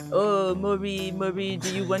oh, Maury,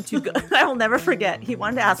 do you want to go? I will never forget. He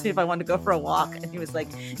wanted to ask me if I wanted to go for a walk. And he was like,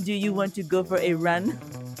 do you want to go for a run?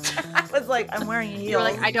 I was like, I'm wearing heels. You're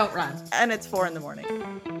like, I don't run. And it's 4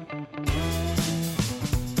 a.m.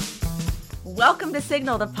 Welcome to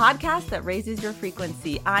Signal, the podcast that raises your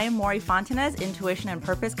frequency. I am Maury Fontanez, intuition and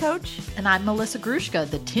purpose coach. And I'm Melissa Grushka,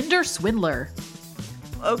 the Tinder swindler.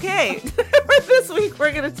 Okay, for this week,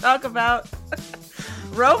 we're going to talk about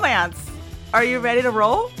romance. Are you ready to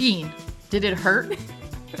roll? Bean, did it hurt?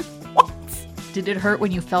 What? Did it hurt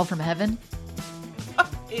when you fell from heaven?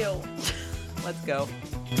 Ew. Let's go.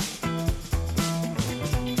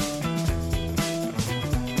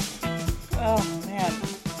 Oh, man.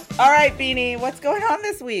 All right, Beanie, what's going on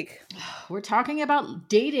this week? We're talking about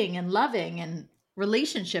dating and loving and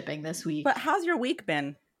relationshiping this week. But how's your week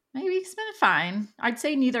been? My week's been fine. I'd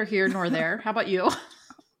say neither here nor there. How about you?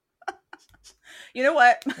 You know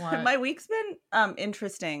what? What? My week's been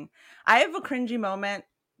interesting. I have a cringy moment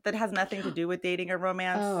that has nothing to do with dating or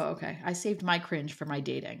romance. Oh, okay. I saved my cringe for my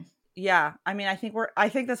dating. Yeah. I mean, I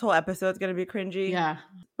think this whole episode's going to be cringy. Yeah.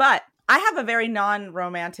 But I have a very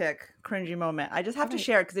non-romantic cringy moment. I just have to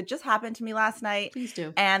share it because it just happened to me last night. Please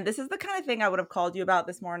do. And this is the kind of thing I would have called you about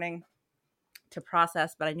this morning to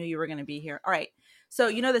process, but I knew you were going to be here. All right. So,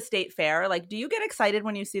 you know, the state fair, like, do you get excited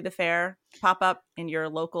when you see the fair pop up in your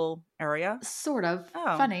local area? Sort of.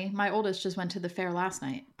 Oh. Funny. My oldest just went to the fair last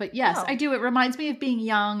night. But yes, Oh. I do. It reminds me of being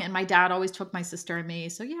young, and my dad always took my sister and me.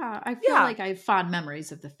 So yeah, I feel like I have fond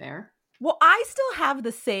memories of the fair. Well, I still have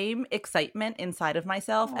the same excitement inside of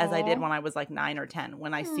myself as I did Aw. when I was like 9 or 10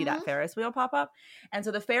 when I see that Ferris wheel pop up. And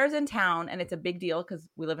so the fair's in town, and it's a big deal because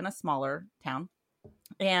we live in a smaller town.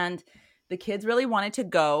 And the kids really wanted to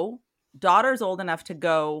go. Daughter's old enough to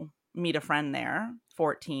go meet a friend there,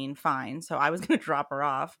 14, fine. So I was going to drop her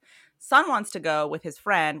off. Son wants to go with his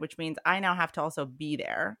friend, which means I now have to also be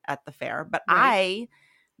there at the fair. But I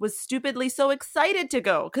was stupidly so excited to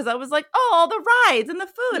go because I was like, oh, all the rides and the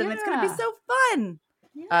food, and it's going to be so fun.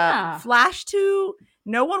 Yeah. Flash to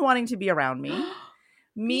no one wanting to be around me.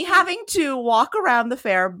 Me having to walk around the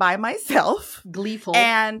fair by myself. Gleeful.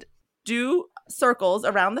 And do circles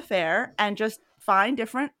around the fair and just find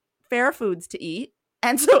different fair foods to eat.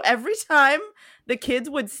 And so every time the kids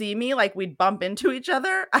would see me, like we'd bump into each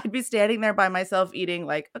other, I'd be standing there by myself eating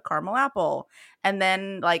like a caramel apple and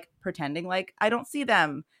then like pretending like I don't see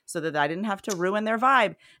them so that I didn't have to ruin their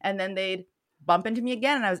vibe. And then they'd bump into me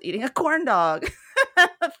again and I was eating a corn dog.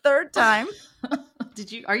 The third time.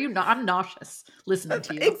 I'm nauseous listening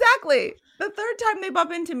to you. Exactly. The third time they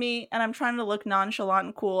bump into me and I'm trying to look nonchalant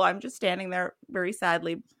and cool, I'm just standing there very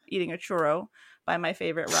sadly eating a churro by my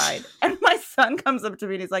favorite ride. And my son comes up to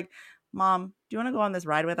me and he's like, Mom, do you want to go on this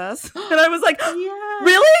ride with us? And I was like, Yes.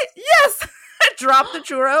 Really? Yes. I dropped the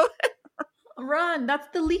churro. Run. That's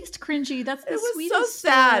the least cringy. That's the It was sweetest so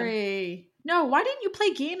sad. story. No, why didn't you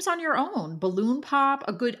play games on your own? Balloon pop,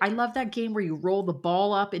 I love that game where you roll the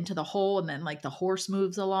ball up into the hole and then like the horse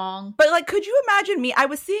moves along. But like, could you imagine me? I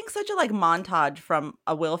was seeing such a like montage from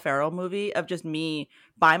a Will Ferrell movie of just me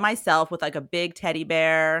by myself with like a big teddy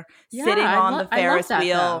bear sitting on the Ferris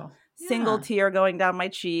wheel, single tear going down my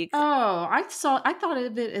cheek. Oh, I thought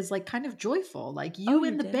of it as like kind of joyful, like you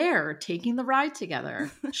and the bear taking the ride together,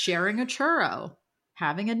 sharing a churro,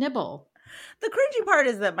 having a nibble. The cringy part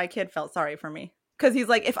is that my kid felt sorry for me because he's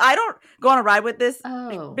like, if I don't go on a ride with this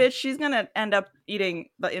bitch, she's going to end up eating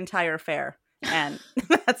the entire fair. And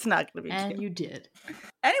that's not going to be And cute. you did.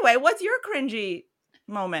 Anyway, what's your cringy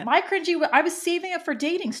moment? My cringy, I was saving it for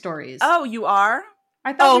dating stories. Oh, you are?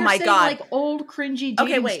 I thought you were my saying God. like old cringy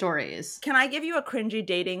dating stories. Can I give you a cringy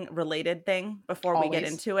dating related thing before we get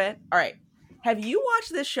Always. into it? All right. Have you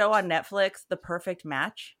watched this show on Netflix, The Perfect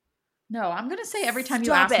Match? No, I'm going to say every time you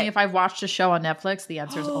Stop ask it. me if I've watched a show on Netflix, the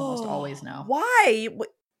answer is almost always no. Why?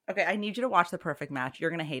 Okay, I need you to watch The Perfect Match. You're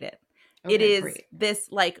going to hate it. Okay, it is great. this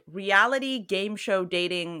like reality game show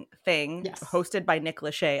dating thing Yes. hosted by Nick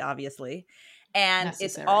Lachey, obviously. And Necessary.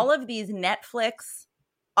 it's all of these Netflix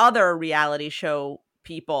other reality show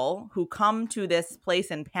people who come to this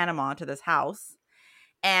place in Panama, to this house.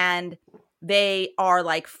 And they are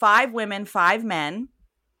like 5 women, 5 men.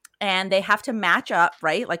 And they have to match up,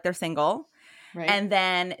 right? Like they're single. Right. And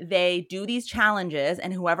then they do these challenges,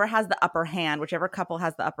 and whoever has the upper hand, whichever couple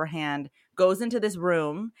has the upper hand, goes into this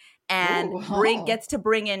room and gets to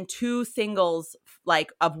bring in 2 singles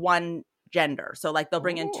like of one gender. So like they'll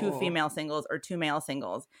bring in 2 female singles or 2 male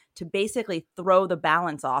singles to basically throw the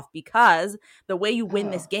balance off, because the way you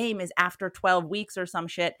win this game is after 12 weeks or some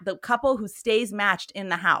shit, the couple who stays matched in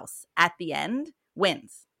the house at the end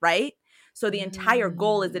wins, right? So the entire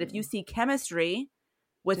goal is that if you see chemistry,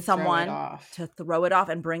 with to someone to throw it off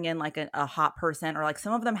and bring in like a hot person, or like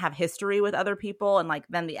some of them have history with other people and like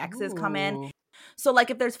then the exes come in. So like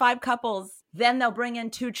if there's 5 couples, then they'll bring in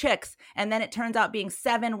 2 chicks and then it turns out being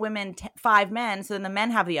 7 women, 5 men. So then the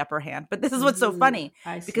men have the upper hand. But this is what's so funny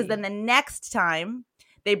because then the next time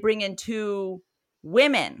they bring in 2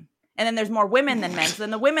 women and then there's more women than men. So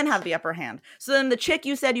then the women have the upper hand. So then the chick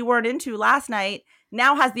you said you weren't into last night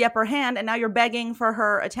now has the upper hand and now you're begging for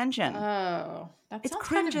her attention. Oh, that sounds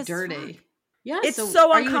kind of dirty. Yeah, it's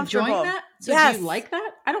so uncomfortable. Are you enjoying that? So do you like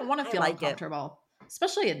that? I don't want to feel uncomfortable,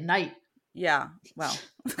 especially at night. Yeah, well,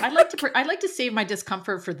 I'd like to save my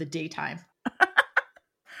discomfort for the daytime.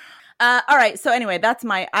 All right. So anyway, that's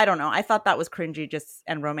I don't know. I thought that was cringy, just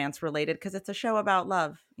and romance related because it's a show about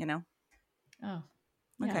love. Oh.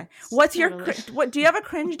 Okay. Yeah, what's totally. Do you have a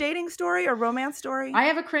cringe dating story or romance story? I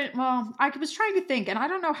have a cringe. Well, I was trying to think and I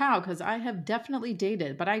don't know how, because I have definitely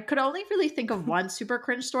dated, but I could only really think of one super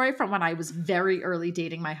cringe story from when I was very early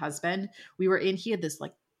dating my husband. He had this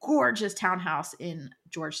like gorgeous townhouse in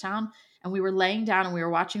Georgetown and we were laying down and we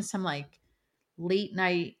were watching some like late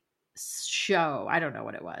night show. I don't know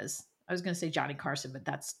what it was. I was going to say Johnny Carson, but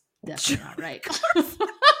that's definitely not right.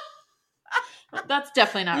 That's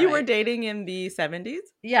definitely not right. You were dating in the 70s?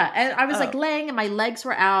 Yeah. And I was like laying and my legs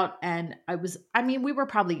were out and we were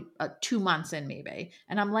probably 2 months in maybe.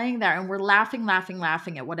 And I'm laying there and we're laughing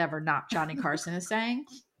at whatever not Johnny Carson is saying.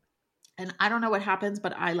 And I don't know what happens,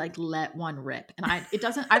 but I like let one rip. And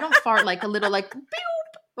I don't fart like a little like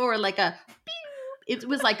boop or like a beep. It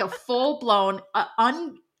was like a full blown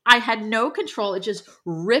I had no control. It just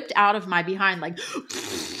ripped out of my behind like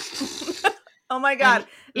oh my God.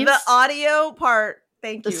 The audio part.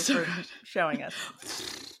 Thank you for showing us.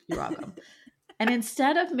 You're welcome. And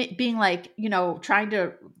instead of being like, trying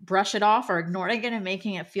to brush it off or ignoring it and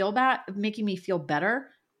making me feel better,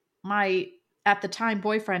 my, at the time,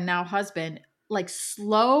 boyfriend, now husband, like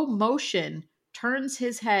slow motion turns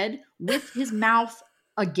his head with his mouth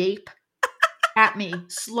agape at me,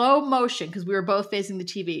 slow motion, because we were both facing the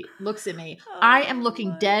TV, looks at me. I am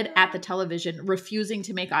looking dead at the television, refusing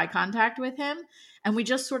to make eye contact with him. And we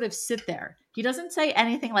just sort of sit there. He doesn't say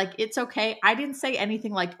anything like, it's okay. I didn't say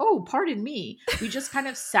anything like, oh, pardon me. We just kind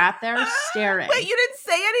of sat there staring. Wait, you didn't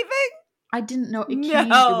say anything? I didn't know. It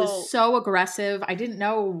was so aggressive. I didn't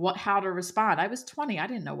know how to respond. I was 20. I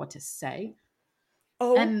didn't know what to say.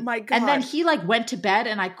 Oh my God. And then he like went to bed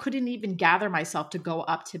and I couldn't even gather myself to go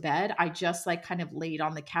up to bed. I just like kind of laid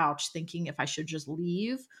on the couch thinking if I should just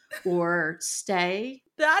leave or stay.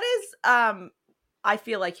 That is, I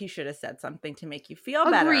feel like he should have said something to make you feel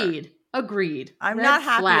better. Agreed. I'm not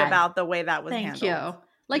happy about the way that was handled. Thank you.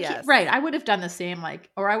 Like, yes. Right. I would have done the same,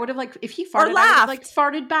 or I would have if he farted, I would have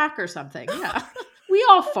farted back or something. Yeah. We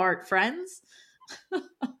all fart, friends.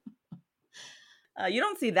 You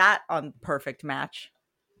don't see that on Perfect Match.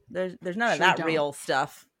 There's none of that real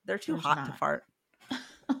stuff. They're too hot to fart.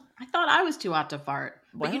 I thought I was too hot to fart.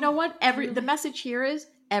 But you know what? The message here is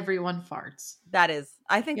everyone farts. That is.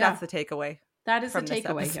 I think that's the takeaway. That is the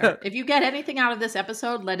takeaway here. If you get anything out of this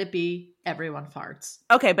episode, let it be everyone farts.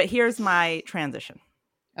 Okay, but here's my transition.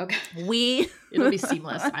 Okay. It'll be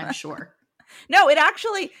seamless, I'm sure. No,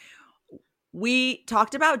 we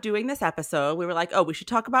talked about doing this episode. We were like, we should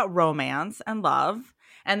talk about romance and love.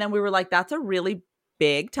 And then we were like, that's a really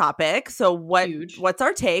big topic. So what's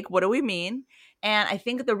our take? What do we mean? And I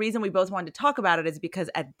think the reason we both wanted to talk about it is because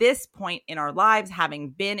at this point in our lives, having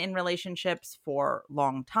been in relationships for a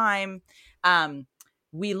long time,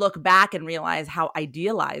 we look back and realize how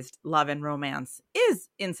idealized love and romance is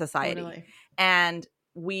in society. Totally. And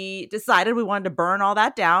we decided we wanted to burn all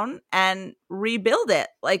that down and rebuild it.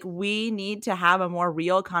 Like, we need to have a more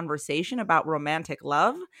real conversation about romantic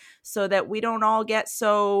love so that we don't all get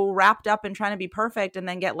so wrapped up in trying to be perfect and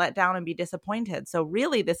then get let down and be disappointed. So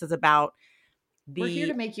really, this is about we're here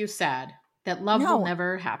to make you sad that love will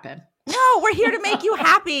never happen. No, we're here to make you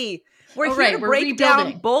happy. We're here to break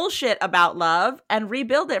down bullshit about love and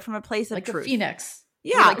rebuild it from a place of truth. Like a phoenix.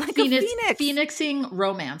 Yeah, like a phoenix. Phoenixing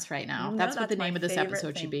romance right now. That's what the name of this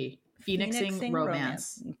episode should be. Phoenixing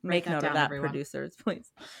romance. Make note of that, everyone. Producers,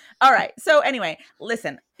 please. All right. So anyway,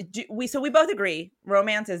 listen. We both agree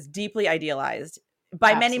romance is deeply idealized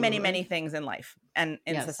by many, many, many things in life and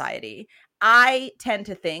in society. I tend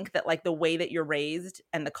to think that like the way that you're raised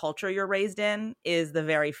and the culture you're raised in is the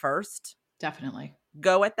very first. Definitely.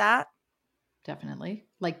 Go at that. Definitely.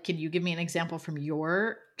 Like, can you give me an example from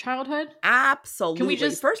your childhood? Absolutely.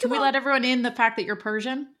 Can we let everyone in the fact that you're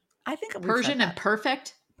Persian? I think Persian and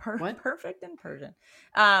perfect. What? Perfect and Persian.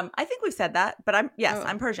 I think we've said that, but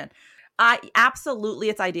I'm Persian. Absolutely,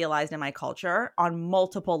 it's idealized in my culture on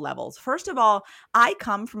multiple levels. First of all, I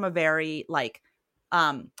come from a very like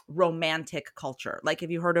romantic culture. Like,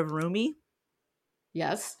 have you heard of Rumi?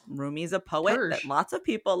 Yes. Rumi's a poet that Persian. lots of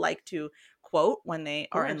people like to quote when they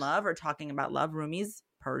Of are in course. love or talking about love. Rumi's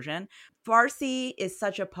Persian. Farsi is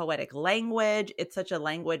such a poetic language. It's such a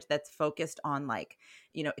language that's focused on like,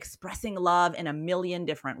 expressing love in a million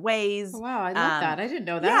different Oh, ways. wow. I love that. I didn't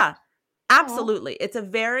know Yeah, that. Oh. absolutely. It's a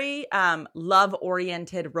very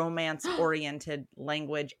love-oriented, romance-oriented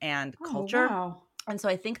language and Oh, culture. wow. And so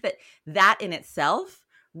I think that in itself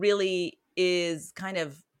really is kind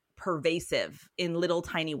of pervasive in little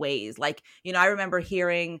tiny ways. Like, I remember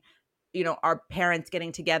hearing, our parents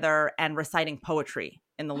getting together and reciting poetry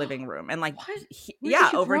in the living room. And like, What? Where yeah,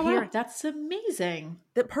 did you over grow here, up? That's amazing.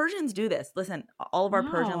 the Persians do this. Listen, all of our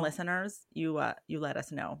Persian Wow. listeners, you let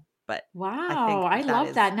us know. But I Wow. think I that love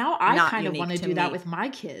is that. Now I not kind of want unique to to do that me. with my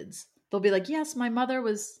kids. They'll be like, "Yes, my mother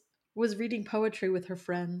was reading poetry with her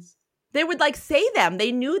friends." They would like say them.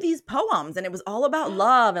 They knew these poems and it was all about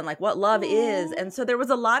love and like what love is. Oh. And so there was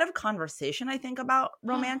a lot of conversation, I think, about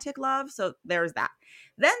romantic love. So there's that.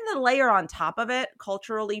 Then the layer on top of it,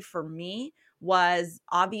 culturally for me, was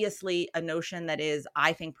obviously a notion that is,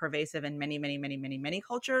 I think, pervasive in many, many, many, many, many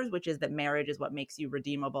cultures, which is that marriage is what makes you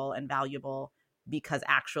redeemable and valuable because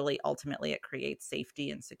actually, ultimately, it creates safety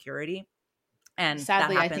and security. And that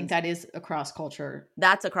Sadly, I think happens. that is a cross culture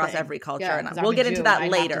That's across thing. every culture. Yeah, And because I'm we'll a get into Jew and that I'd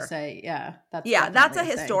have to later. say, yeah, that's Yeah, that's definitely a a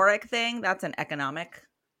thing. historic thing. That's an economic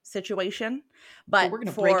situation. But But we're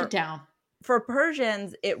gonna break it for down.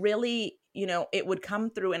 Persians, it really, it would come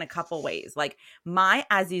through in a couple ways. Like my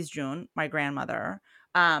Aziz Jun, my grandmother,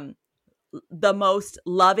 the most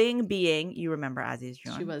loving being, you remember Aziz She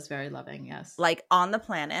Jun, was very loving, yes. like on the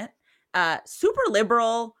planet, super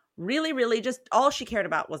liberal, really, really just all she cared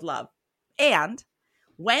about was love. And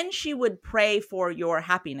when she would pray for your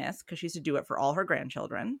happiness, because she used to do it for all her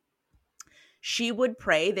grandchildren, she would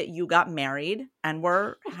pray that you got married and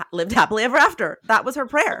lived happily ever after. That was her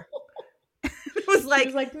prayer. It was She was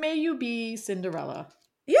like, like, "May you be Cinderella."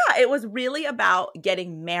 yeah, it was really about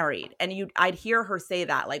getting married. And I'd hear her say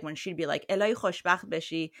that, like when she'd be like, "Eloi khoshbakht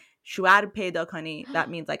beshi, shuar peyda kani." That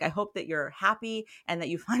means like, I hope that you're happy and that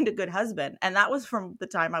you find a good husband. And that was from the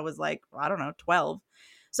time I was like, I don't know, 12.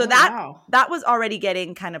 So Oh, wow. that was already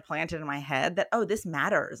getting kind of planted in my head that, oh, this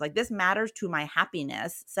matters. Like this matters to my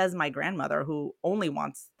happiness, says my grandmother, who only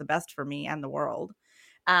wants the best for me and the world.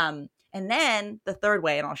 And then the third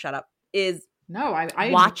way, and I'll shut up, is No,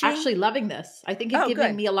 I'm watching. actually loving this. I think it's Oh, giving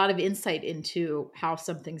good. me a lot of insight into how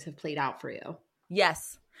some things have played out for you.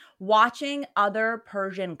 Yes. Watching other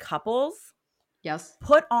Persian couples Yes.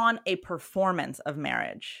 put on a performance of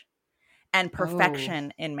marriage and Oh,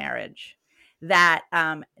 perfection in marriage that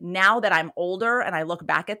now that I'm older and I look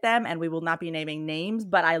back at them, and we will not be naming names,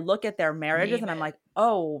 but I look at their marriages name and I'm it. like,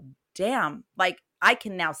 oh, damn. Like I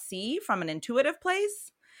can now see from an intuitive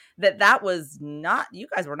place that was not, you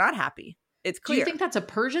guys were not happy. It's Do you clear. think that's a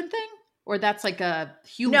Persian thing or that's like a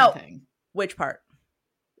human No. thing? Which part?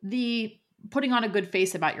 The putting on a good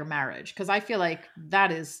face about your marriage, because I feel like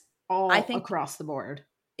that is I all think across the board.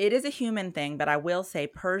 it is a human thing, but I will say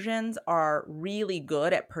Persians are really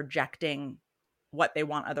good at projecting what they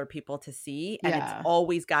want other people to see, and it's Yeah.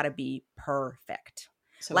 always got to be perfect.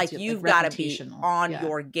 So it's Like like you've got to be reputational. on Yeah.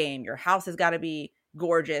 your game. Your house has got to be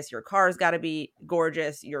gorgeous, your car's got to be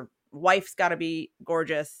gorgeous, your wife's got to be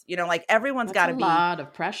gorgeous. Like everyone's That's got a to be. lot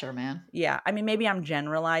of pressure, man. Yeah, I mean, maybe I'm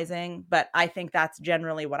generalizing, but I think that's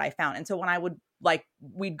generally what I found. And so when I would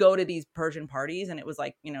we'd go to these Persian parties and it was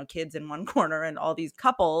like, kids in one corner and all these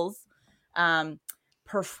couples um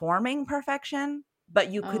performing perfection, but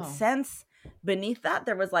you could Oh. sense beneath that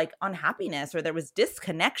there was like unhappiness or there was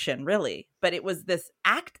disconnection, really. But it was this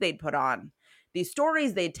act they'd put on, these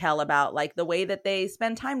stories they'd tell about like the way that they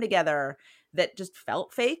spend time together that just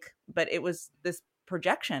felt fake, but it was this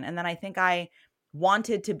projection. And then I think I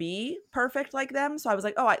wanted to be perfect like them. So I was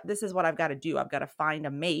like, oh, this is what I've got to do. I've got to find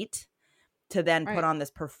a mate to then put Right. on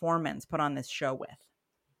this performance, put on this show with.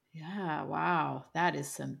 Yeah, wow. That is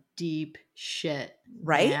some deep shit,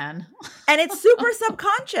 Right? man. And it's super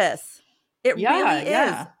subconscious. It really Yeah, is.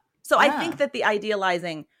 yeah. So I Yeah. think that the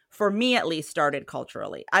idealizing, for me at least, started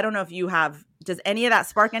culturally. I don't know if you have, does any of that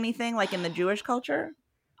spark anything like in the Jewish culture?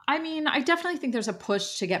 I mean, I definitely think there's a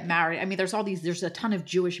push to get married. I mean, there's a ton of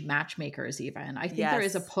Jewish matchmakers even. I think there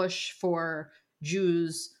is a Yes. push for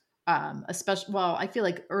Jews, especially, well, I feel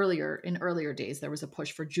like in earlier days, there was a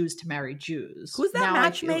push for Jews to marry Jews. Who's that Now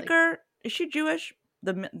I feel like, matchmaker? Is she Jewish?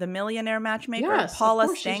 The millionaire matchmaker, yes, of Paula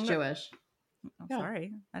course she's Stanger. Jewish. Oh, Yeah.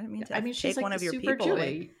 sorry. I didn't mean I to mean, she's take like one of your super people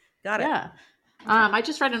away. Jewy. Got it. Yeah. I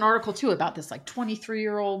just read an article too about this like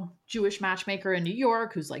 23-year-old Jewish matchmaker in New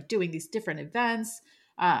York who's like doing these different events.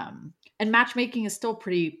 And matchmaking is still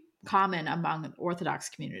pretty common among the Orthodox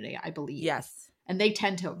community, I believe. Yes. And they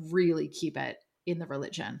tend to really keep it in the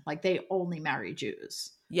religion. Like they only marry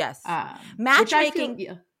Jews. Yes. Which I feel,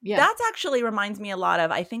 Matchmaking, that's actually reminds me a lot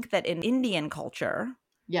of, I think that in Indian culture,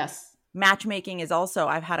 yes, matchmaking is also,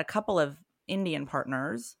 I've had a couple of Indian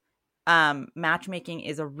partners. Matchmaking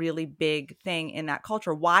is a really big thing in that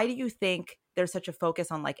culture. Why do you think there's such a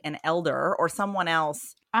focus on like an elder or someone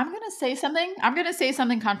else? I'm going to say something. I'm going to say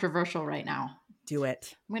something controversial right now. Do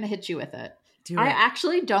it. I'm going to hit you with it. I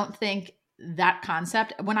actually don't think that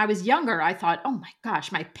concept, when I was younger, I thought, oh my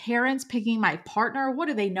gosh, my parents picking my partner, what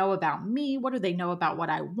do they know about me? What do they know about what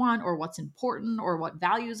I want or what's important or what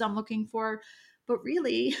values I'm looking for? But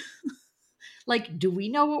really, like, do we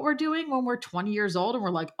know what we're doing when we're 20 years old and we're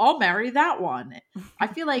like, I'll marry that one? I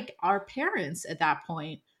feel like our parents at that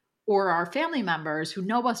point or our family members who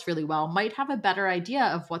know us really well might have a better idea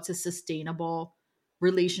of what's a sustainable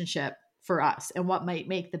relationship for us and what might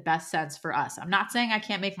make the best sense for us. I'm not saying I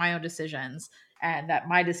can't make my own decisions and that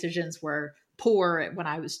my decisions were poor when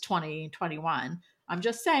I was 20, 21. I'm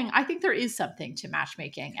just saying I think there is something to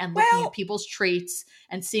matchmaking and looking at people's traits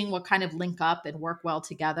and seeing what kind of link up and work well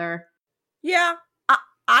together. Yeah.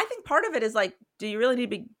 I think part of it is like, do you really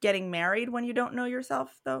need to be getting married when you don't know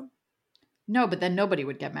yourself though? No, but then nobody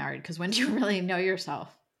would get married because when do you really know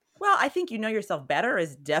yourself? Well, I think you know yourself better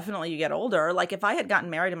is definitely you get older. Like if I had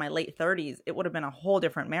gotten married in my late 30s, it would have been a whole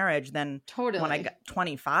different marriage than when I got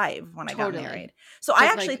 25 when I got married. So I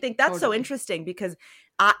actually think that's so interesting because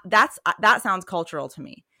that sounds cultural to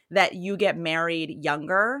me that you get married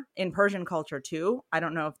younger in Persian culture too. I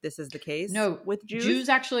don't know if this is the case with Jews. Jews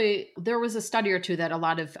actually, there was a study or two that a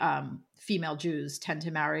lot of female Jews tend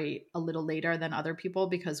to marry a little later than other people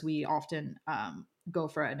because we often go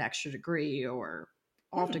for an extra degree or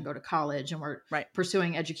often go to college and we're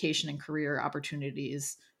pursuing education and career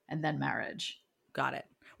opportunities and then marriage. Got it.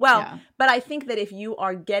 Well, but I think that if you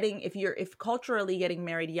are if culturally getting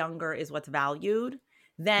married younger is what's valued,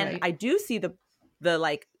 then I do see the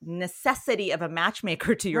like necessity of a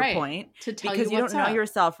matchmaker to your point to tell because you don't know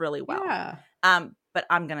yourself really well. Yeah. But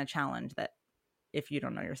I'm going to challenge that if you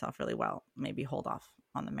don't know yourself really well, maybe hold off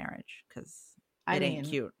on the marriage because it ain't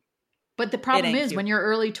cute. But the problem is when you're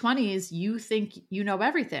early 20s, you think you know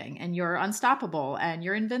everything and you're unstoppable and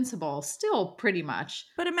you're invincible still pretty much.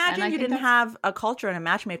 But imagine you didn't have a culture and a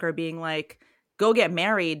matchmaker being like, go get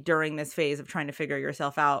married during this phase of trying to figure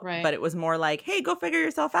yourself out. Right. But it was more like, hey, go figure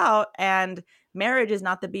yourself out. And marriage is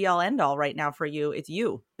not the be all end all right now for you. It's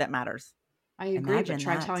you that matters. I agree. But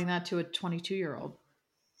try telling that to a 22-year-old.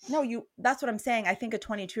 No, that's what I'm saying. I think a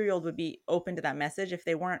 22-year-old would be open to that message if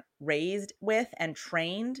they weren't raised with and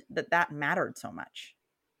trained that mattered so much.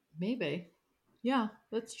 Maybe. Yeah,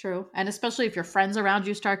 that's true. And especially if your friends around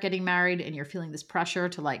you start getting married and you're feeling this pressure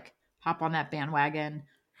to like hop on that bandwagon.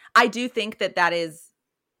 I do think that is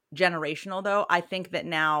generational though. I think that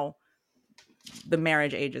now the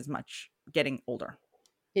marriage age is much getting older.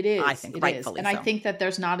 It is. I think rightfully and so. I think that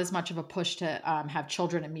there's not as much of a push to have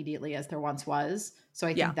children immediately as there once was. So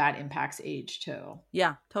I think that impacts age too.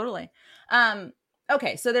 Yeah, totally.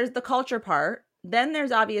 Okay, so there's the culture part. Then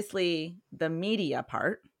there's obviously the media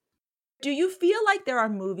part. Do you feel like there are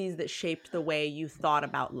movies that shaped the way you thought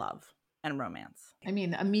about love and romance? I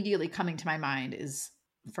mean, immediately coming to my mind is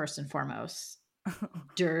first and foremost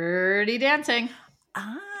Dirty Dancing.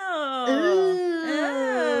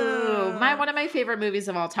 One of my favorite movies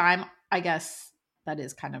of all time. I guess that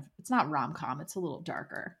is kind of, it's not rom-com, it's a little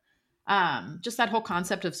darker. Just that whole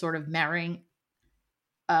concept of sort of marrying.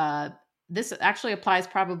 This actually applies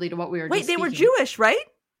probably to what we were just speaking. Were Jewish, right?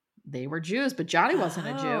 They were Jews, but Johnny wasn't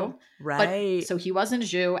a Jew. Right. So he wasn't a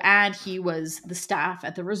Jew, and he was the staff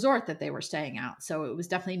at the resort that they were staying at. So it was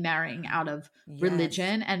definitely marrying out of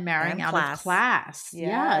religion and marrying out of class.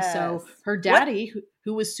 Yes. Yeah. So her daddy,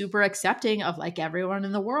 who was super accepting of like everyone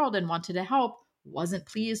in the world and wanted to help, wasn't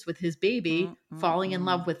pleased with his baby falling in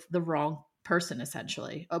love with the wrong person,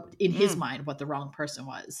 essentially. In his mind, what the wrong person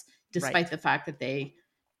was, despite the fact that they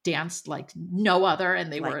danced like no other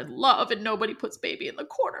and they were in love and nobody puts baby in the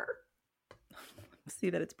corner. See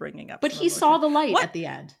that it's bringing up. But he saw the light at the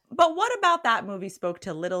end. But what about that movie spoke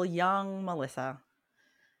to little young Melissa?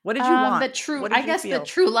 What did you want? The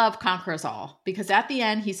true love conquers all, because at the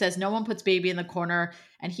end he says no one puts baby in the corner,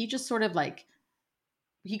 and he just sort of like,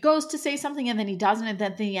 he goes to say something and then he doesn't, and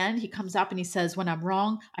then at the end he comes up and he says, when I'm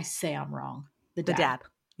wrong, I say I'm wrong. The dad.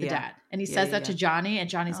 And he says that to Johnny, and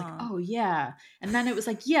Johnny's like, oh yeah. And then it was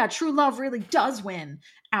like, yeah, true love really does win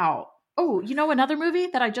out. Oh, you know another movie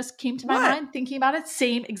that I just came to my What? mind thinking about it?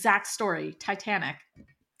 Same exact story. Titanic.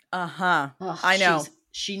 Uh-huh. Ugh, I know.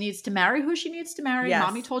 she needs to marry who she needs to marry. Yes.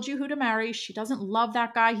 Mommy told you who to marry. She doesn't love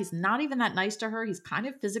that guy. He's not even that nice to her. He's kind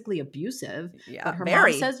of physically abusive. Yeah, But her mom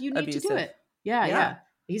very says you need to do abusive. it. Yeah, Yeah. yeah.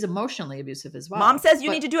 He's emotionally abusive as well. Mom says you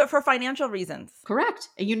But- need to do it for financial reasons. Correct.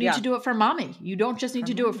 And you need Yeah. to do it for mommy. You don't just need For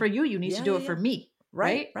to do it mommy. for you. You need to Yeah, do yeah, it for yeah. me.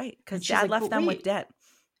 Right, Right? right. Because And she's dad like, left "But them with wait, debt.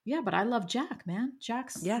 yeah, but I love Jack, man.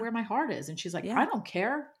 Jack's Yeah. where my heart is." And she's like, Yeah. "I don't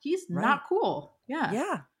care. He's Right. not cool." Yeah.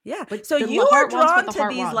 Yeah, yeah. But So the you are heart wants what drawn the to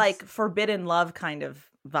heart these wants. like forbidden love kind of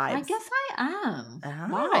vibes. I guess I am. Oh,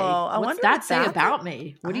 Why? I What's wonder that if say that's about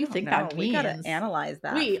me? What I do you don't think know. that We gotta means? analyze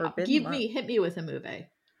that. Wait, Forbidden love. hit me with a movie.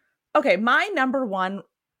 Okay, my number one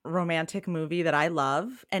romantic movie that I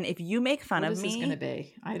love, and if you make fun What of is this me, going to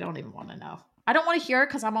be? I don't even want to know. I don't want to hear it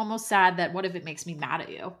because I'm almost sad that what if it makes me mad at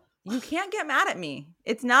you? you can't get mad at me.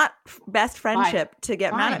 It's not best friendship to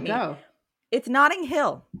get mad at me. Go. It's Notting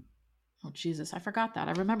Hill. Oh, Jesus. I forgot that.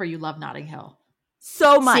 I remember you love Notting Hill.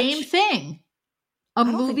 So much. Same thing. I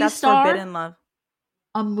don't think that's forbidden love.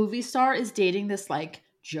 A movie star is dating this like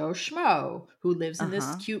Joe Schmo who lives in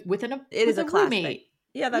this cute with It is a class roommate. thing.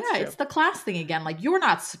 Yeah, that's true. It's the class thing again. Like you're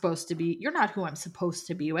not who I'm supposed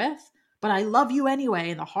to be with, but I love you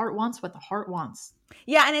anyway. And the heart wants what the heart wants.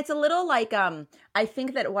 Yeah, and it's a little like I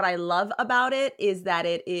think that what I love about it is that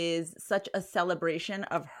it is such a celebration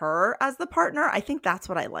of her as the partner. I think that's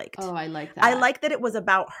what I liked. Oh, I like that. I like that it was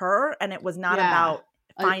about her and it was not about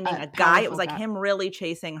finding a guy. It was like him really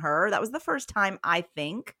chasing her. That was the first time I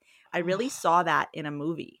think I really saw that in a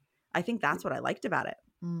movie. I think that's what I liked about it.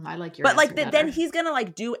 I like your But like better. then he's gonna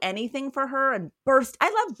like do anything for her and burst. I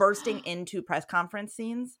love bursting into press conference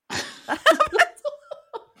scenes.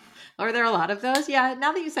 Are there a lot of those? Yeah.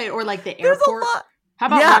 Now that you say it, or like the There's airport. a lot. How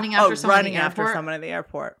about running after someone running in the after airport? someone in the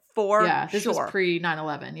airport? For this sure. was pre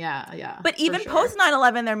 9/11. Yeah. But even post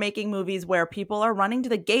 9/11, they're making movies where people are running to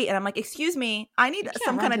the gate, and I'm like, excuse me, I need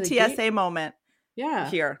some kind of TSA moment. Yeah,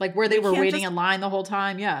 here, like where they were waiting in line the whole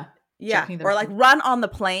time. Yeah, or like run on the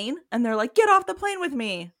plane, and they're like, get off the plane with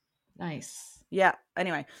me. Nice. Yeah.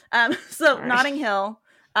 Anyway, so Notting Hill.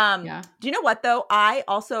 Do you know what though? I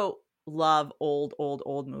also love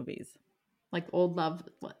old movies. Like old love.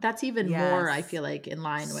 That's even more, I feel like, in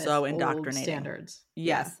line with indoctrinating old standards.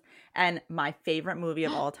 Yes. Yeah. And my favorite movie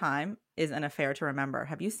of all time is An Affair to Remember.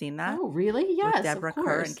 Have you seen that? Oh, really? Yes. With Deborah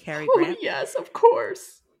Kerr and Cary Oh, Grant. yes, of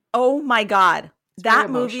course. Oh my God. That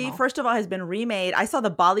movie, first of all, has been remade. I saw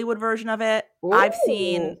the Bollywood version of it. Ooh.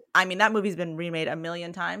 That movie's been remade a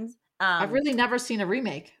million times. I've really never seen a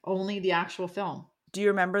remake, only the actual film. Do you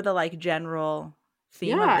remember the like general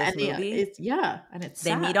theme of this movie? And it's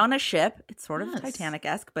they meet on a ship. It's sort of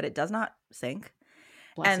Titanic-esque, but it does not sink.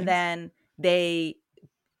 Blessings. And then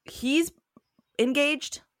he's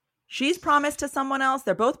engaged. She's promised to someone else.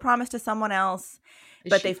 They're both promised to someone else.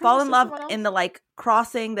 But they fall in love in the like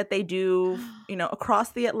crossing that they do,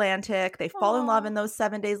 across the Atlantic. They fall in love in those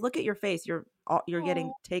 7 days. Look at your face. You're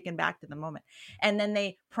getting taken back to the moment. And then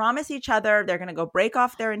they promise each other they're going to go break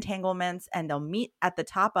off their entanglements and they'll meet at the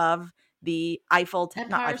top of the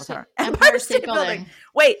Empire State Building.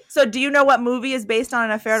 Wait, so do you know what movie is based on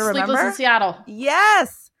An Affair to Remember? Sleepless in Seattle.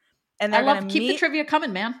 Yes. And they're going to keep the trivia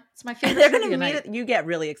coming, man. It's my favorite. They're going to meet. You get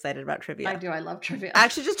really excited about trivia. I do. I love trivia. I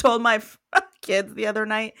actually just told my kids the other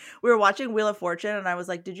night, we were watching Wheel of Fortune, and I was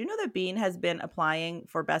like, did you know that Bean has been applying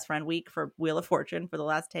for Best Friend Week for Wheel of Fortune for the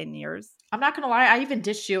last 10 years? I'm not going to lie. I even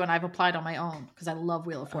ditched you, and I've applied on my own because I love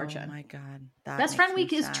Wheel of Fortune. Oh, my God. Best Friend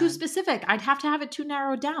Week is too specific. I'd have to have it too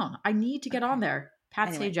narrowed down. I need to get on there. Pat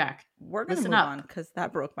Sajak. We're going to move on because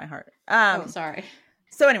that broke my heart. Sorry.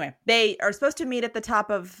 So anyway, they are supposed to meet at the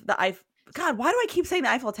top of the Eiffel. God, why do I keep saying the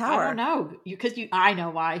Eiffel Tower? I don't know. I know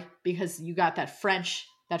why. Because you got that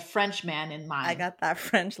Frenchman in mind. I got that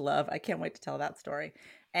French love. I can't wait to tell that story.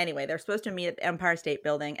 Anyway, they're supposed to meet at the Empire State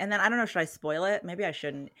Building. And then, I don't know, should I spoil it? Maybe I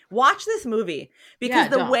shouldn't. Watch this movie. Because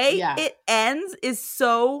the way it ends is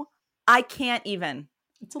so, I can't even.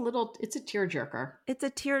 It's a tearjerker. It's a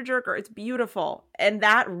tearjerker. It's beautiful. And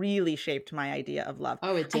that really shaped my idea of love.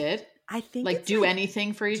 Oh, it did? I think like do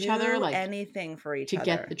anything for each other, like anything for each other to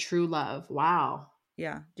get the true love. Wow.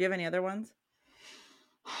 Yeah. Do you have any other ones?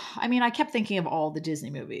 I mean, I kept thinking of all the Disney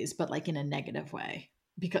movies, but like in a negative way,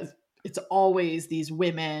 because it's always these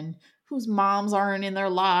women whose moms aren't in their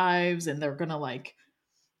lives and they're gonna like,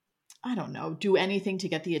 I don't know, do anything to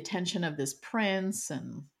get the attention of this prince,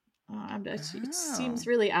 and it seems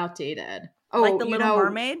really outdated. Oh, like the Little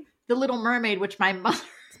Mermaid. The Little Mermaid, which my mother.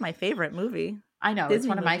 It's my favorite movie. I know. It's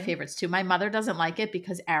one of my favorites too. My mother doesn't like it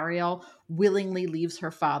because Ariel willingly leaves her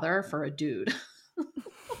father for a dude.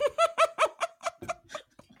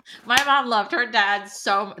 My mom loved her dad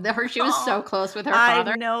she was so close with her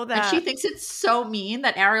father. I know that. And she thinks it's so mean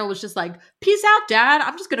that Ariel was just like, peace out, Dad.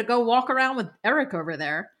 I'm just going to go walk around with Eric over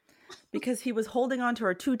there. Because he was holding on to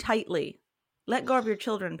her too tightly. Let go of your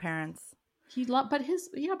children, parents. He loved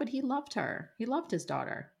her. He loved his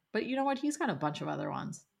daughter. But you know what? He's got a bunch of other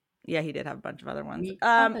ones. Yeah, he did have a bunch of other ones. The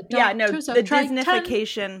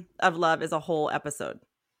Disneyfication of love is a whole episode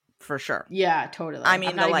for sure. Yeah, totally. I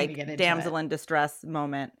mean, the like damsel in distress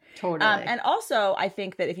moment. Totally. And also, I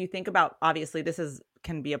think that if you think about, obviously,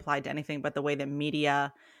 can be applied to anything, but the way that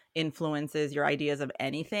media influences your ideas of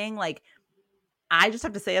anything, like I just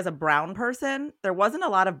have to say, as a brown person, there wasn't a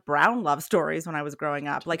lot of brown love stories when I was growing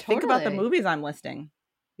up. Like, think about the movies I'm listing.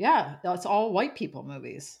 Yeah, that's all white people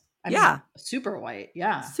movies. I mean, super white.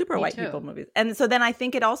 Yeah. Super white people movies. And so then I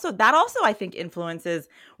think I think influences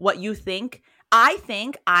what you think. I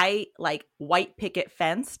think I like white picket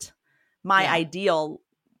fenced my ideal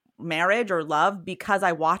marriage or love because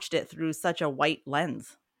I watched it through such a white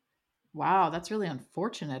lens. Wow. That's really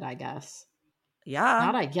unfortunate, I guess. Yeah.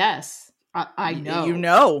 Not I guess. I know. You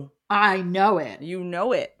know. I know it. You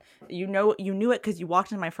know it. You knew it because you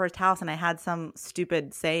walked into my first house and I had some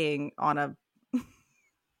stupid saying on a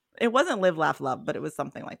it wasn't live, laugh, love, but it was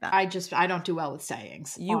something like that. I don't do well with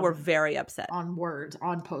sayings. You were very upset. On words,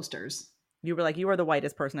 on posters. You were like, you are the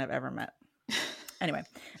whitest person I've ever met. Anyway.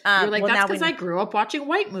 You're like, that's because I grew up watching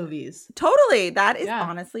white movies. Totally. That is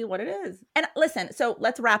honestly what it is. And listen, so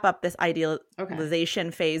let's wrap up this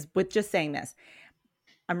idealization phase with just saying this.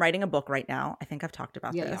 I'm writing a book right now. I think I've talked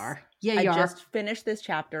about this. I just finished this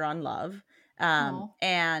chapter on love.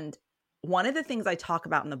 And one of the things I talk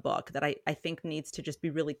about in the book that I think needs to just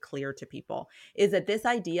be really clear to people is that this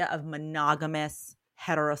idea of monogamous,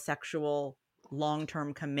 heterosexual,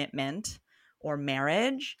 long-term commitment or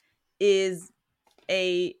marriage is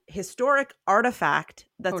a historic artifact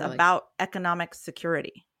that's about economic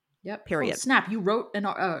security. Yep. Period. Oh, snap. You wrote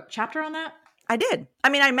a chapter on that? I did. I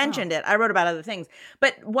mean, I mentioned it. I wrote about other things.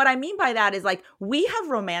 But what I mean by that is like we have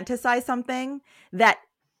romanticized something that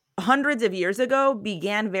hundreds of years ago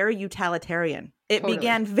began very utilitarian. It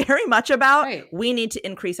began very much about we need to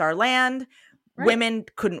increase our land. Women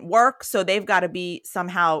couldn't work, so they've got to be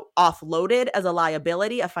somehow offloaded as a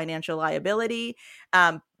liability, a financial liability.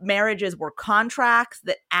 Marriages were contracts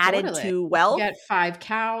that added to wealth. You get 5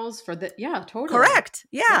 cows for the totally. Correct.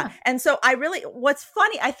 Yeah. And so what's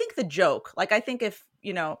funny, I think the joke, like I think if,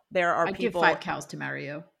 there are I'd people. I'd give 5 cows to marry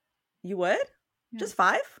you. You would? Yeah. Just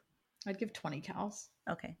 5? I'd give 20 cows.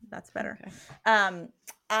 Okay, that's better. Okay.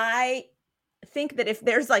 I think that if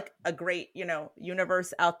there's like a great,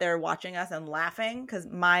 universe out there watching us and laughing, because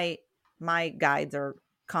my guides are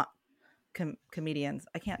comedians.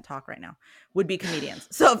 I can't talk right now. Would be comedians.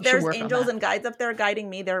 So if there's angels and guides up there guiding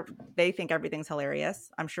me, they think everything's hilarious.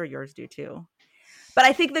 I'm sure yours do too. But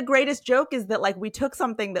I think the greatest joke is that like we took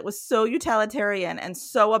something that was so utilitarian and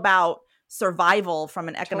so about survival from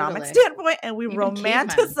an economic standpoint, and we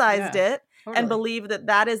romanticized it and believe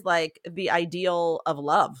that is like the ideal of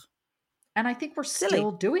love. And I think we're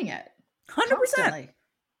still doing it. 100%.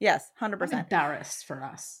 Yes, 100%. I'm embarrassed for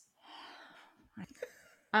us.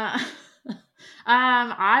 I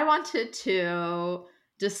wanted to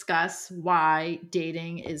discuss why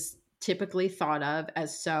dating is typically thought of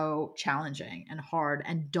as so challenging and hard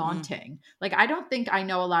and daunting. Like, I don't think I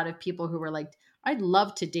know a lot of people who were like, I'd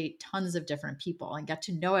love to date tons of different people and get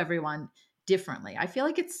to know everyone differently. I feel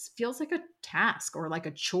like it feels like a task or like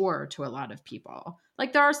a chore to a lot of people.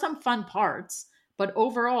 Like there are some fun parts, but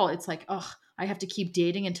overall it's like, I have to keep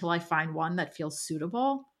dating until I find one that feels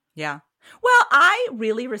suitable. Yeah. Well, I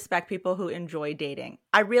really respect people who enjoy dating.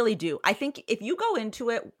 I really do. I think if you go into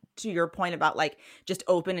it, to your point about like just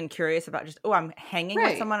open and curious about just, I'm hanging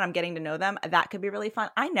with someone, I'm getting to know them, that could be really fun.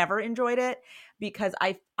 I never enjoyed it because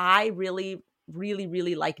I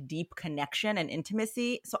really like deep connection and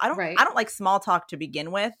intimacy. So I don't like small talk to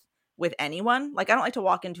begin with anyone. Like I don't like to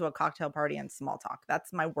walk into a cocktail party and small talk.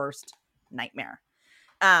 That's my worst nightmare.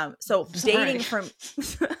 So dating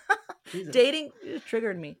dating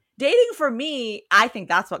triggered me. Dating for me, I think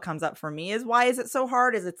that's what comes up for me is why is it so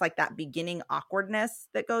hard? Is it's like that beginning awkwardness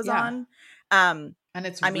that goes on. And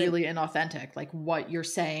it's really inauthentic. Like what you're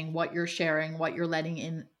saying, what you're sharing, what you're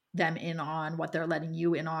letting them in on, what they're letting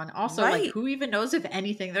you in on. Also, like who even knows if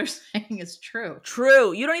anything they're saying is true?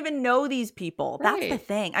 True. You don't even know these people. That's the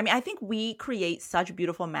thing. I mean, I think we create such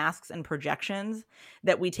beautiful masks and projections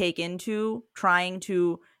that we take into trying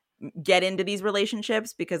to get into these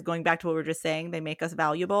relationships because going back to what we were just saying, they make us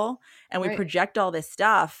valuable and we project all this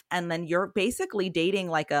stuff. And then you're basically dating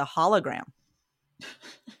like a hologram.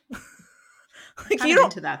 Like you don't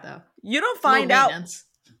into that though. You don't find out.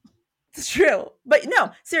 It's true. But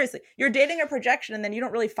no, seriously, you're dating a projection and then you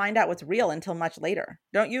don't really find out what's real until much later.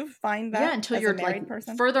 Don't you find that? Yeah, until as you're a married like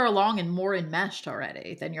person? further along and more enmeshed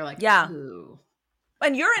already. Then you're like, Yeah. ooh.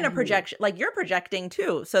 And you're in a projection, like you're projecting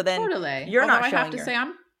too. So then totally. you're Although not showing I have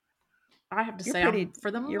to say I'm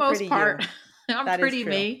for the most part, I'm pretty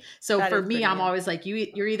me. So for me, I'm always like, you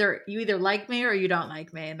either like me or you don't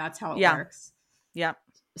like me. And that's how it works. Yeah.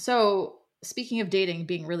 So speaking of dating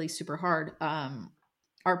being really super hard,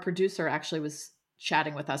 our producer actually was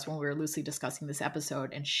chatting with us when we were loosely discussing this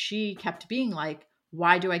episode, and she kept being like,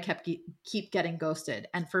 why do I keep getting ghosted?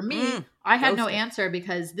 And for me, I had no answer,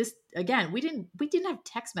 because this, again, we didn't have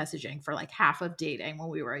text messaging for like half of dating when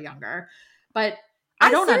we were younger. But I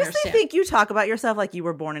don't seriously think you talk about yourself like you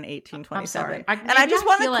were born in 1827. I'm sorry. And I just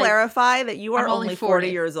want to clarify that you are only 40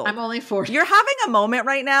 years old. I'm only 40. You're having a moment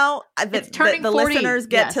right now that the listeners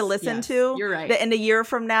get to listen to. You're right. That in a year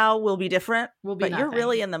from now will be different. But you're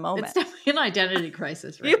really in the moment. It's definitely an identity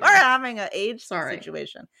crisis right You now. are having an age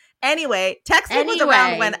situation. Anyway, texting was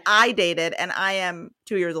around when I dated, and I am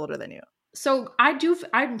 2 years older than you. So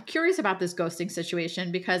I'm curious about this ghosting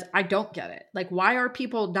situation, because I don't get it. Like, why are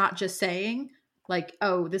people not just saying like,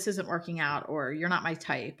 oh, this isn't working out, or you're not my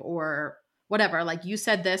type, or whatever. Like, you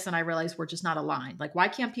said this and I realized we're just not aligned. Like, why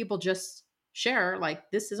can't people just share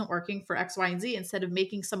like, this isn't working for X, Y, and Z, instead of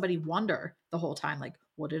making somebody wonder the whole time, like,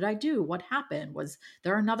 what did I do? What happened? Was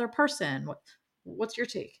there another person? What's your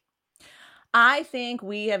take? I think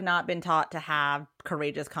we have not been taught to have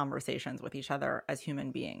courageous conversations with each other as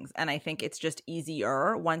human beings. And I think it's just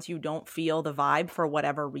easier once you don't feel the vibe for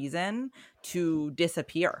whatever reason to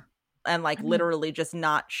disappear and like literally just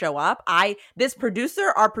not show up. Our producer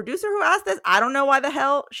who asked this, I don't know why the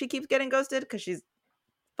hell she keeps getting ghosted, because she's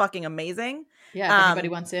fucking amazing. Yeah, if anybody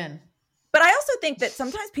wants in. But I also think that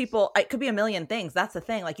sometimes people, it could be a million things. That's the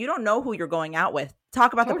thing. Like, you don't know who you're going out with.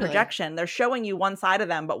 Talk about the projection. They're showing you one side of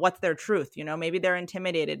them, but what's their truth? You know, maybe they're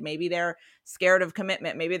intimidated. Maybe they're scared of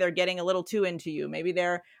commitment. Maybe they're getting a little too into you. Maybe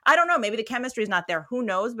I don't know. Maybe the chemistry is not there. Who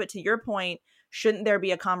knows? But to your point, shouldn't there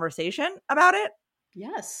be a conversation about it?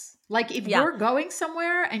 Yes. Like, if you're going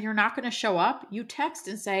somewhere and you're not going to show up, you text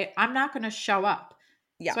and say, I'm not going to show up.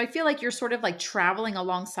 Yeah. So I feel like you're sort of like traveling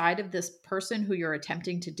alongside of this person who you're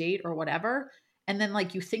attempting to date or whatever. And then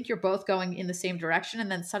like, you think you're both going in the same direction,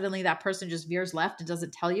 and then suddenly that person just veers left and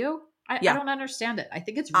doesn't tell you. I don't understand it. I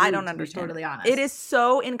think it's rude, I don't understand, to be totally honest. It is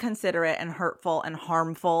so inconsiderate and hurtful and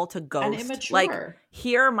harmful to ghost. And immature. Like,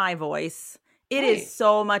 hear my voice. It is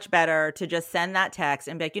so much better to just send that text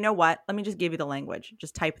and be like, you know what? Let me just give you the language.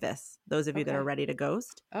 Just type this. Those of you that are ready to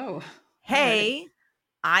ghost. Oh. Hey,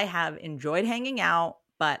 I have enjoyed hanging out,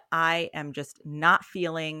 but I am just not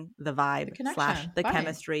feeling the vibe / the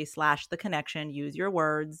chemistry / the connection. Use your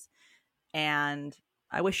words. And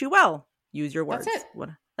I wish you well. Use your words.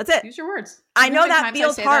 That's it. Use your words. I know that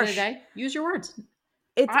feels harsh. Use your words.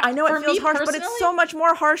 I know it feels harsh, but it's so much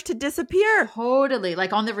more harsh to disappear. Totally.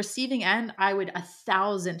 Like, on the receiving end, I would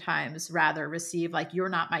 1,000 times rather receive like, you're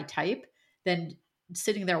not my type, than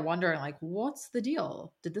sitting there wondering like, what's the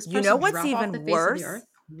deal? Did this person what's even worse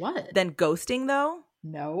than ghosting though?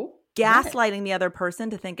 No. Gaslighting the other person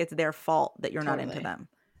to think it's their fault that you're not into them.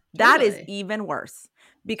 That is even worse,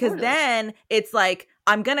 because then it's like,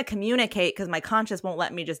 I'm going to communicate because my conscience won't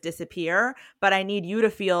let me just disappear, but I need you to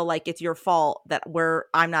feel like it's your fault that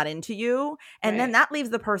I'm not into you. And then that leaves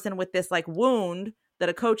the person with this like wound that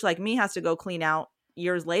a coach like me has to go clean out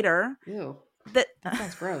years later. Ew. That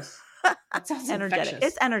sounds gross. That sounds energetic. Infectious.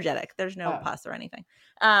 It's energetic. There's no pus or anything.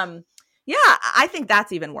 I think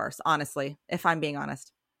that's even worse, honestly, if I'm being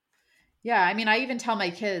honest. Yeah. I mean, I even tell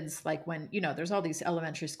my kids, like, when, there's all these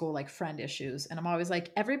elementary school, like, friend issues. And I'm always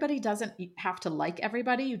like, everybody doesn't have to like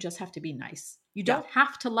everybody. You just have to be nice. You don't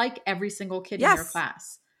have to like every single kid in your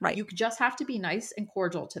class. Right. You just have to be nice and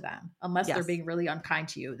cordial to them. Unless they're being really unkind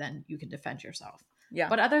to you, then you can defend yourself. Yeah.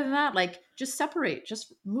 But other than that, like, just separate,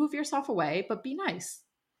 just move yourself away, but be nice.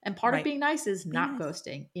 And part of being nice is not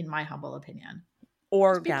ghosting, in my humble opinion.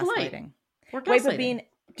 Or gaslighting. Wait, but Bean,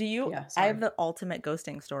 do you? Yeah, I have the ultimate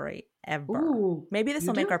ghosting story ever. Ooh, maybe this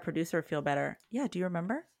will make our producer feel better. Yeah, do you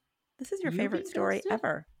remember? This is your favorite story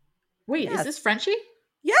ever. Wait, is this Frenchie?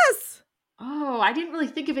 Yes. Oh, I didn't really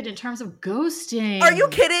think of it in terms of ghosting. Are you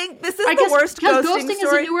kidding? This is the worst ghosting story. Ghosting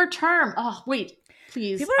is a newer term. Oh, wait,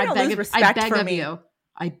 please. People are going to lose respect for me.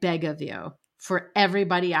 I beg of you, for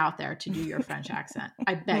everybody out there, to do your French accent.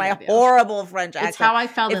 I beg of you. My horrible French accent. It's how I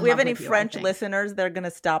fell in love with you. If we have any French listeners, they're going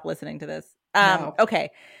to stop listening to this. No. Okay.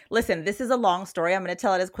 Listen, this is a long story. I'm going to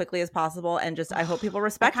tell it as quickly as possible, and just I hope people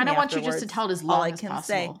respect me. I kind of want you just to tell it as long as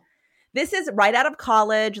possible. This is right out of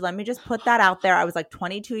college. Let me just put that out there. I was like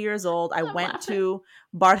 22 years old. I went to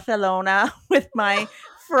Barcelona with my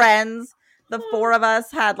friends. The four of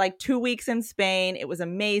us had like 2 weeks in Spain. It was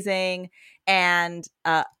amazing. And,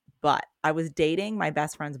 but I was dating my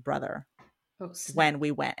best friend's brother when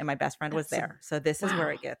we went, and my best friend was there. So this is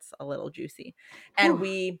where it gets a little juicy. And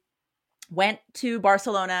we went to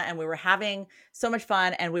Barcelona and we were having so much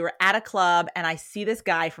fun, and we were at a club, and I see this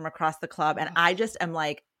guy from across the club, and I just am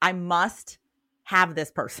like, I must have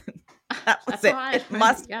this person. That was it. It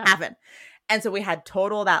must happen. And so we had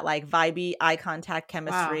total that like vibey, eye contact,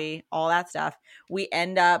 chemistry, all that stuff. We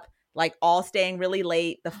end up like all staying really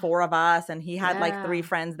late, the four of us, and he had like 3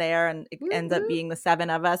 friends there, and it ends up being the 7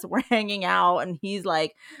 of us. We're hanging out, and he's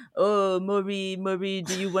like, oh, Marie,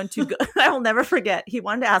 do you want to go? I will never forget. He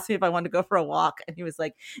wanted to ask me if I wanted to go for a walk, and he was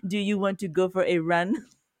like, do you want to go for a run?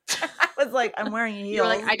 I was like, I'm wearing heels. You're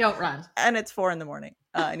like, I don't run. And it's 4 a.m.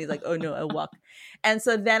 And he's like, oh no, a walk. And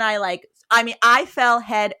so then I fell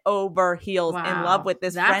head over heels in love with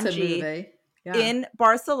this Frenchie in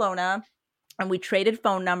Barcelona. And we traded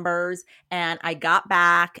phone numbers, and I got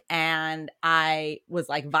back, and I was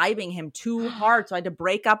like vibing him too hard. So I had to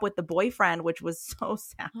break up with the boyfriend, which was so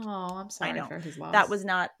sad. Oh, I'm sorry for his loss. That was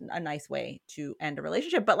not a nice way to end a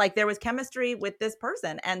relationship, but like there was chemistry with this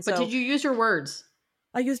person. And so, but did you use your words?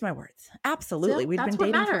 I used my words. Absolutely. We'd been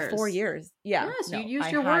dating for 4 years. Yeah. Yes, you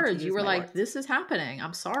used your words. You were like, this is happening.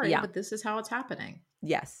 I'm sorry, but this is how it's happening.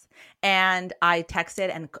 Yes. And I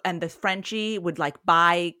texted, and the Frenchie would like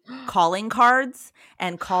buy calling cards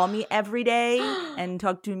and call me every day and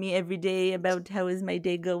talk to me every day about how is my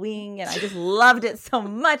day going. And I just loved it so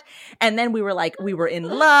much. And then we were in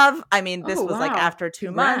love. I mean, this was like after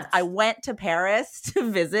 2 months. I went to Paris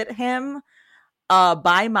to visit him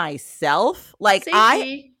by myself. Like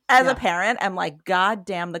Safety. As a parent, I'm like, God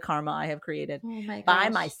damn the karma I have created by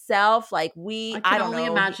myself. Like I don't know.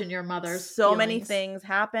 Imagine your mother's so many things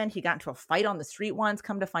happened. He got into a fight on the street once.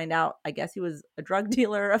 Come to find out, I guess he was a drug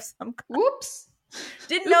dealer of some kind. Whoops.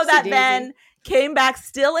 Didn't know that then. Came back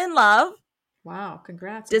still in love. Wow.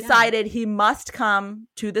 Congrats. Decided he must come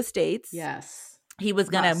to the States. Yes. He was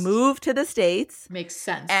going to move to the States. Makes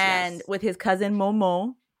sense. And with his cousin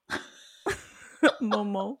Momo.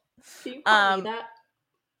 Momo. Can you call me that?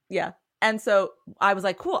 Yeah. And so I was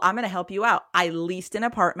like, cool, I'm going to help you out. I leased an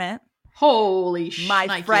apartment. Holy shit.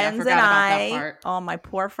 My friends and I, my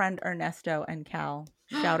poor friend Ernesto and Cal,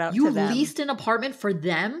 shout out to them. You leased an apartment for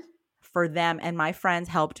them? For them. And my friends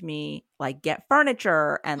helped me like get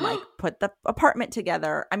furniture and like put the apartment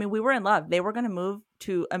together. I mean, we were in love. They were going to move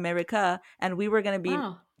to America, and we were going to be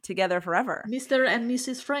together forever. Mr. and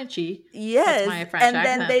Mrs. Frenchie. Yes. That's my French accent.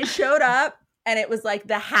 Then they showed up, and it was like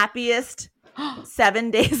the happiest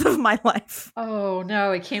 7 days of my life. Oh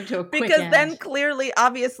no, it came to a quick because end. Then clearly,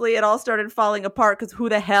 obviously, it all started falling apart, because who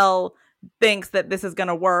the hell thinks that this is going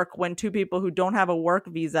to work when 2 people who don't have a work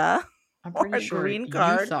visa or a green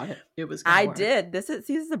card? You thought it was I did. This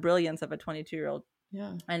is the brilliance of a 22-year-old.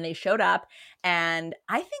 Yeah. And they showed up, and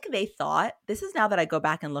I think they thought, this is now that I go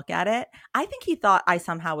back and look at it, I think he thought I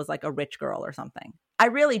somehow was like a rich girl or something. I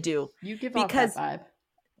really do. You give off that vibe.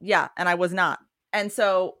 Yeah, and I was not. And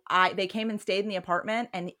so they came and stayed in the apartment,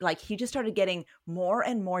 and like he just started getting more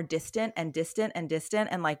and more distant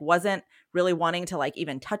and like wasn't really wanting to like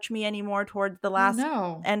even touch me anymore towards the last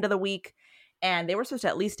end of the week. And they were supposed to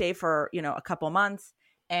at least stay for, a couple months.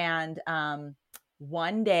 And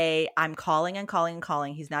one day I'm calling and calling and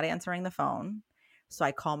calling. He's not answering the phone. So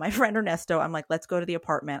I call my friend Ernesto. I'm like, let's go to the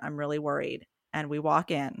apartment. I'm really worried. And we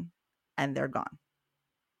walk in, and they're gone.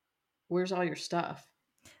 Where's all your stuff?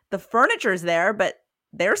 The furniture's there, but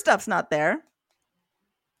their stuff's not there.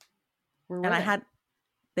 Where were they?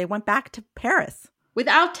 They went back to Paris.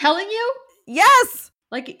 Without telling you? Yes.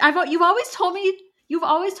 Like you've always told me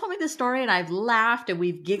this story, and I've laughed and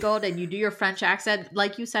we've giggled, and you do your French accent.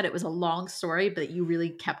 Like you said, it was a long story, but you really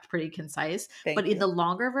kept pretty concise. But in the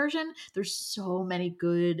longer version, there's so many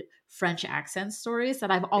good French accent stories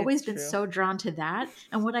that I've always been so drawn to that.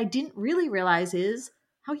 And what I didn't really realize is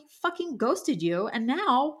how he fucking ghosted you, and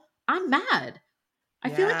now I'm mad.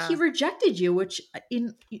 I feel like he rejected you, which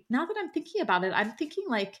now that I'm thinking about it, I'm thinking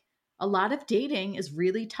like a lot of dating is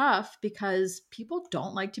really tough because people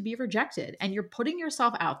don't like to be rejected, and you're putting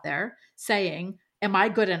yourself out there saying, am I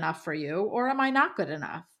good enough for you, or am I not good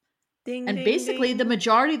enough? Ding, and basically the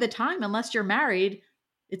majority of the time, unless you're married,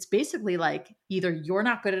 it's basically like either you're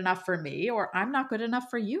not good enough for me or I'm not good enough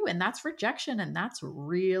for you. And that's rejection. And that's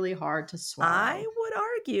really hard to swallow. I would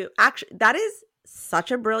argue, actually, that is such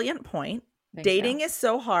a brilliant point. Dating is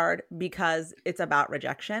so hard because it's about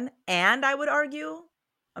rejection. And I would argue,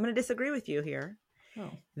 I'm going to disagree with you here. Oh.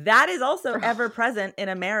 That is also ever present in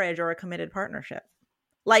a marriage or a committed partnership.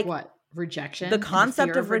 Like what? Rejection? The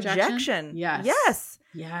concept fear of rejection. Yes. Yes.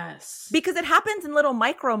 Yes. Because it happens in little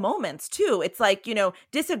micro moments too. It's like,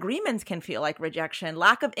 disagreements can feel like rejection.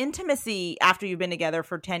 Lack of intimacy after you've been together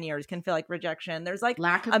for 10 years can feel like rejection. There's like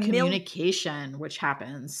lack of communication, which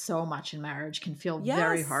happens so much in marriage, can feel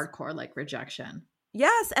very hardcore like rejection.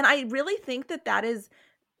 Yes. And I really think that is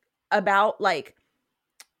about like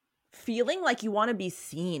feeling like you want to be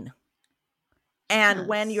seen. And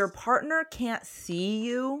when your partner can't see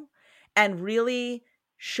you and really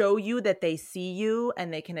show you that they see you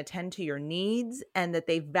and they can attend to your needs and that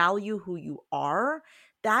they value who you are,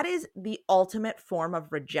 that is the ultimate form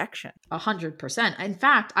of rejection. 100%. In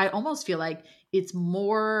fact, I almost feel like it's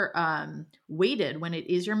more weighted when it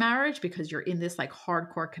is your marriage because you're in this like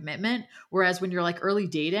hardcore commitment. Whereas when you're like early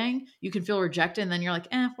dating, you can feel rejected and then you're like,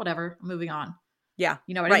 whatever, I'm moving on. Yeah.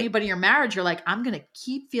 You know what I mean? But in your marriage, you're like, I'm going to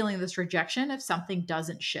keep feeling this rejection if something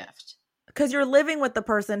doesn't shift. Because you're living with the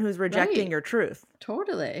person who's rejecting your truth.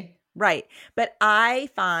 Totally. Right. But I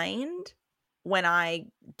find when I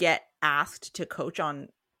get asked to coach on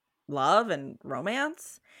love and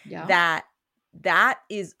romance, that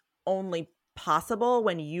is only possible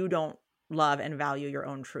when you don't love and value your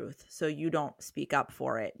own truth. So you don't speak up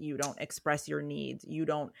for it. You don't express your needs. You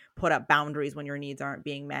don't put up boundaries when your needs aren't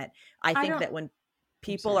being met. I think that when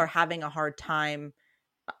people are having a hard time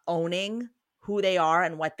owning who they are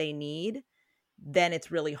and what they need, then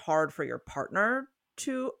it's really hard for your partner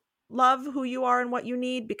to love who you are and what you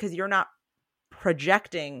need because you're not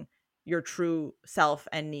projecting your true self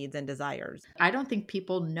and needs and desires. I don't think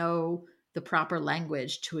people know the proper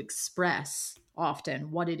language to express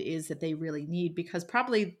often what it is that they really need because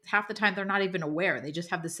probably half the time they're not even aware. They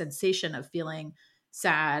just have the sensation of feeling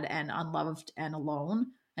sad and unloved and alone,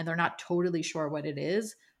 and they're not totally sure what it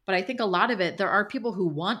is. But I think a lot of it, there are people who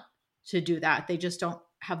want to do that. They just don't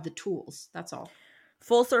have the tools. That's all.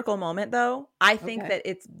 Full circle moment though. I think that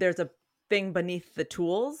there's a thing beneath the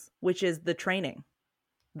tools, which is the training.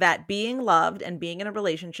 That being loved and being in a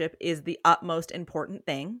relationship is the utmost important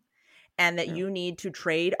thing. And that you need to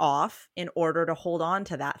trade off in order to hold on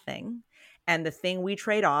to that thing. And the thing we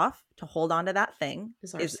trade off to hold on to that thing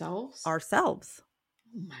is ourselves.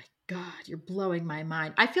 Oh my God, you're blowing my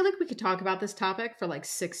mind. I feel like we could talk about this topic for like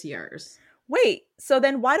 6 years. Wait, so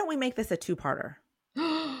then why don't we make this a 2-parter?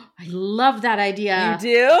 I love that idea. You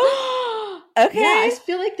do? Okay.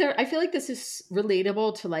 Yeah, I feel like this is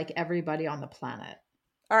relatable to like everybody on the planet.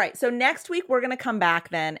 All right. So next week we're going to come back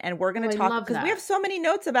then and we're going to talk because we have so many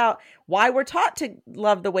notes about why we're taught to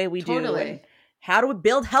love the way we do and how to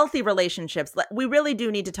build healthy relationships. We really do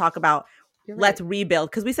need to talk about let's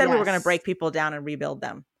rebuild because we said we were going to break people down and rebuild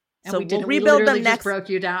them. And so we'll rebuild them next. Just broke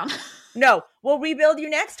you down. No, we'll rebuild you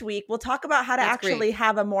next week. We'll talk about how to actually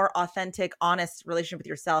have a more authentic, honest relationship with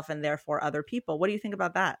yourself and therefore other people. What do you think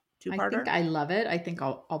about that? 2-parter? I think I love it. I think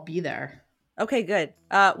I'll be there. Okay, good.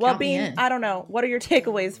 Well, Bean, I don't know. What are your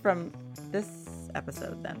takeaways from this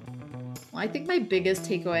episode then? Well, I think my biggest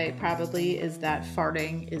takeaway probably is that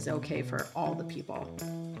farting is okay for all the people.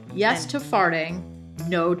 Yes to farting,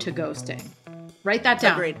 no to ghosting. Write that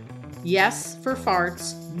down. Agreed. Yes for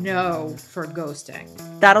farts, no for ghosting.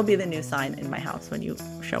 That'll be the new sign in my house when you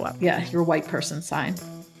show up. Yeah, your white person sign.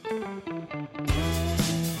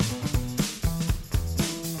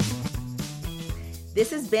 This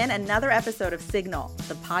has been another episode of Signal,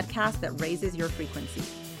 the podcast that raises your frequency.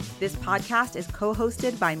 This podcast is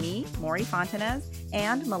co-hosted by me, Maury Fontanez,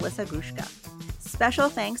 and Melissa Grushka. Special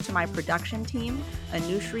thanks to my production team,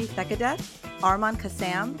 Anushri Thekadet, Arman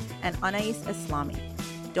Kassam, and Anais Islami.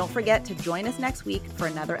 Don't forget to join us next week for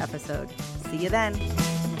another episode. See you then.